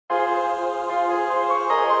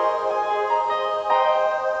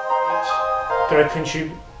go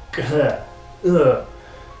contribute.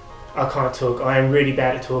 I can't talk. I am really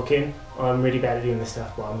bad at talking. I'm really bad at doing this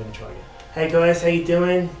stuff, but I'm going to try again. Hey guys, how you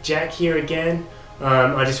doing? Jack here again.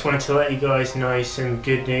 I just wanted to let you guys know some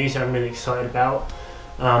good news I'm really excited about.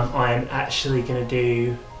 I am actually going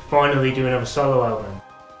to finally do another solo album.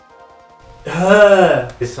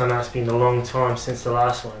 This one has been a long time since the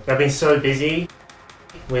last one. I've been so busy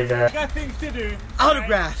with I got things to do.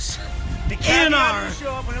 Autographs. The A&R.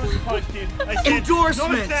 Show up when it was supposed to. I said,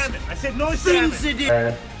 endorsements. No salmon. I said no Things salmon.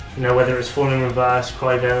 to do. You know, whether it's Fall in Reverse,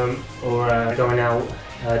 Cry Venom, or going out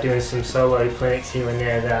doing some solo clinics here and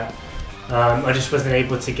there, that I just wasn't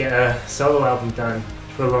able to get a solo album done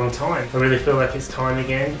for a long time. I really feel like it's time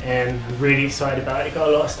again, and I'm really excited about it. Got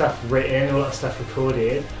a lot of stuff written, a lot of stuff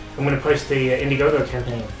recorded. I'm going to post the Indiegogo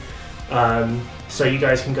campaign, so you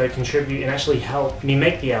guys can go contribute and actually help me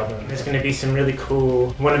make the album. There's going to be some really cool,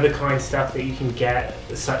 one-of-a-kind stuff that you can get,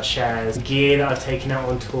 such as gear that I've taken out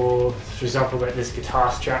on tour. For example, like this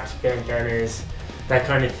guitar straps, bandanas, that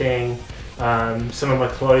kind of thing. Some of my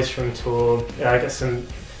clothes from tour. I got some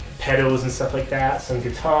pedals and stuff like that, some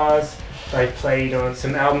guitars I've played on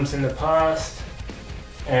some albums in the past,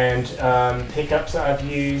 and pickups that I've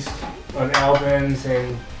used on albums,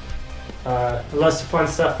 and lots of fun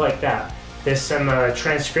stuff like that. There's some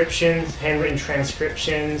transcriptions, handwritten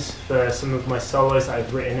transcriptions for some of my solos that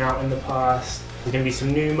I've written out in the past. There's going to be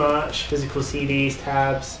some new merch, physical CDs,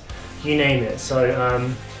 tabs, you name it. So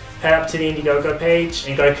head up to the Indiegogo page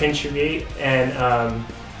and go contribute, and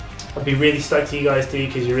I'll be really stoked you guys do,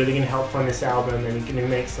 because you're really going to help fund this album, and you're going to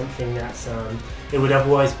make something that's it would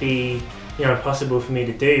otherwise be, you know, impossible for me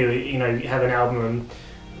to do. You know, have an album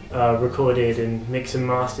recorded and mixed and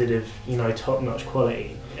mastered of, you know, top-notch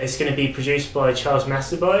quality. It's going to be produced by Charles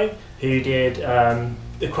Massabow, who did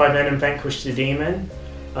The Cry Venom Vanquish the Demon.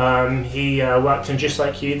 He worked on Just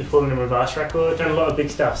Like You, the Fall in Reverse record. Done a lot of big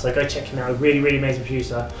stuff, so go check him out. A really, really amazing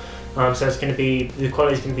producer. So it's going to be, the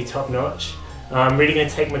quality is going to be top-notch. I'm really going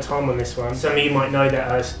to take my time on this one. Some of you might know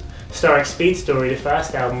that Starrick Speed Story, the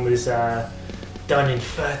first album, was done in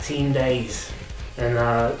 13 days. And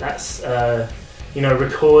that's, you know,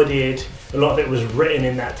 recorded. A lot of it was written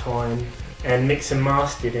in that time and mixed and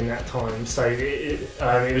mastered in that time. So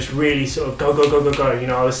it was really sort of go, go, go, go, go. You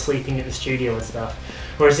know, I was sleeping at the studio and stuff.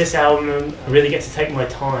 Whereas this album, I really get to take my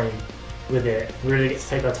time with it. Really get to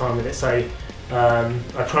take our time with it. So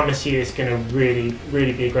I promise you it's going to really,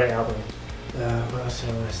 really be a great album. What else do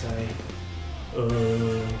I want to say?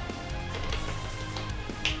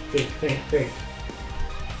 Think.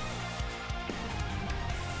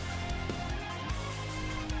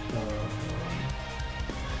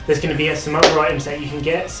 There's going to be some other items that you can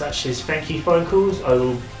get, such as thank you phone calls. I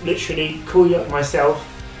will literally call you up myself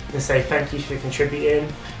and say thank you for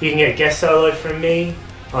contributing. You can get a guest solo from me.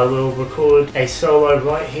 I will record a solo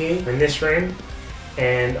right here in this room,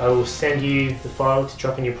 and I will send you the file to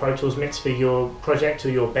drop in your Pro Tools mix for your project or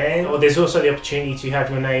your band. Or there's also the opportunity to have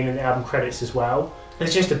your name in the album credits as well.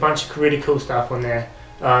 There's just a bunch of really cool stuff on there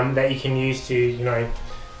that you can use to, you know,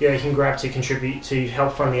 you can grab to contribute to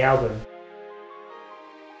help fund the album.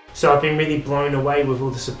 So I've been really blown away with all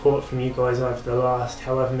the support from you guys over the last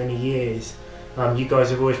however many years. You guys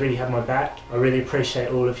have always really had my back. I really appreciate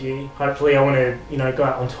all of you. Hopefully I want to, you know, go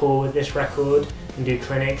out on tour with this record and do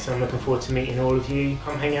clinics. I'm looking forward to meeting all of you.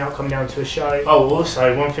 Come hang out, come down to a show. Oh,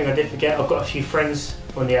 also, one thing I did forget, I've got a few friends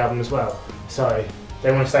on the album as well. So,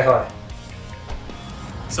 they want to say hi.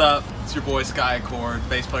 What's up? It's your boy Sky Accord,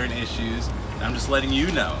 bass player in Issues, and I'm just letting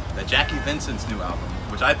you know that Jacky Vincent's new album,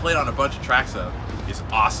 which I played on a bunch of tracks of, is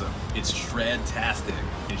awesome. It's shred-tastic.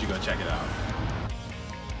 You should go check it out.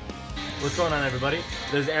 What's going on, everybody?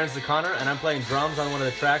 This is Aaron O'Connor, and I'm playing drums on one of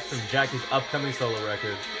the tracks from Jacky's upcoming solo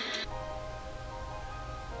record.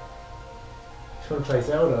 Just want to play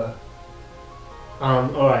Zelda.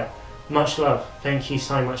 Alright. Much love. Thank you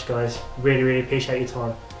so much, guys. Really, really appreciate your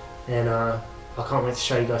time. And I can't wait to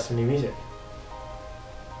show you guys some new music.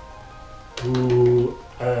 Ooh.